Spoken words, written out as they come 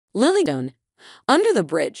Lily under the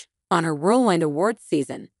bridge, on her Whirlwind Awards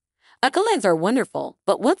season. Accolades are wonderful,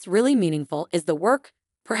 but what's really meaningful is the work.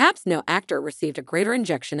 Perhaps no actor received a greater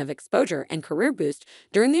injection of exposure and career boost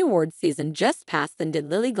during the awards season just past than did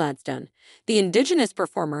Lily Gladstone, the Indigenous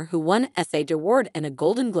performer who won Essay Award and a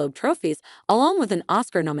Golden Globe trophies, along with an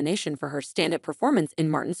Oscar nomination for her stand-up performance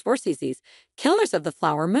in Martin Scorsese's Killers of the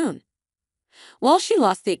Flower Moon. While she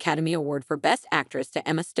lost the Academy Award for Best Actress to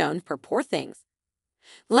Emma Stone for Poor Things,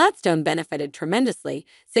 Gladstone benefited tremendously,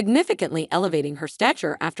 significantly elevating her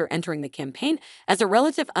stature after entering the campaign as a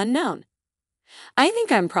relative unknown. "I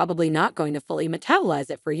think I'm probably not going to fully metabolize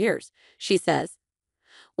it for years," she says.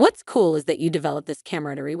 "What's cool is that you develop this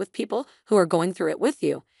camaraderie with people who are going through it with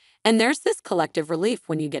you, and there's this collective relief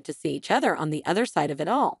when you get to see each other on the other side of it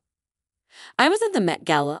all." "I was at the Met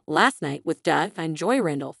Gala last night with Doug and Joy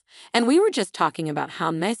Randolph, and we were just talking about how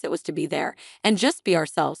nice it was to be there and just be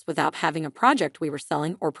ourselves without having a project we were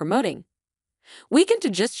selling or promoting. We get to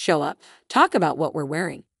just show up, talk about what we're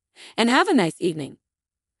wearing, and have a nice evening."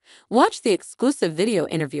 Watch the exclusive video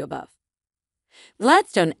interview above.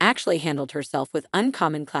 Gladstone actually handled herself with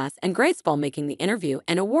uncommon class and grace while making the interview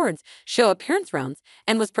and awards show appearance rounds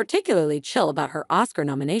and was particularly chill about her Oscar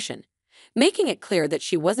nomination, making it clear that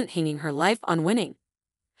she wasn't hanging her life on winning.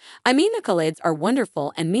 "I mean, accolades are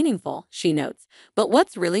wonderful and meaningful," she notes, "but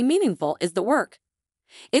what's really meaningful is the work.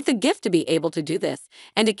 It's a gift to be able to do this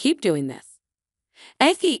and to keep doing this."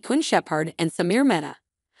 Quinn Shepard and Samir Mehta,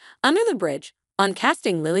 under the bridge, on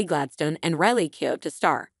casting Lily Gladstone and Riley Keough to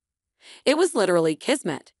star. "It was literally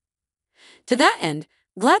kismet." To that end,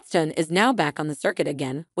 Gladstone is now back on the circuit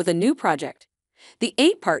again with a new project, the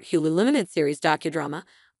 8-part Hulu limited series docudrama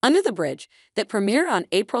Under the Bridge that premiered on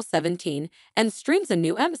April 17 and streams a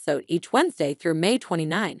new episode each Wednesday through May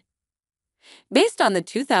 29. Based on the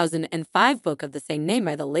 2005 book of the same name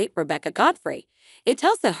by the late Rebecca Godfrey, it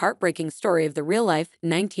tells the heartbreaking story of the real-life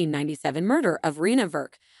 1997 murder of Reena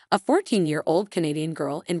Virk, a 14-year-old Canadian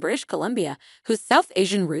girl in British Columbia whose South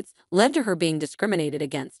Asian roots led to her being discriminated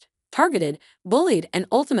against, targeted, bullied, and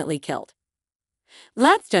ultimately killed.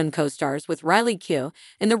 Gladstone co-stars with Riley Keough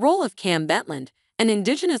in the role of Cam Bentland, an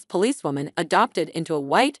Indigenous policewoman adopted into a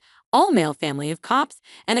white, all-male family of cops,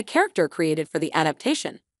 and a character created for the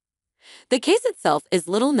adaptation. The case itself is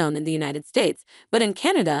little known in the United States, but in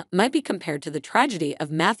Canada might be compared to the tragedy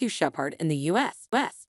of Matthew Shepard in the U.S.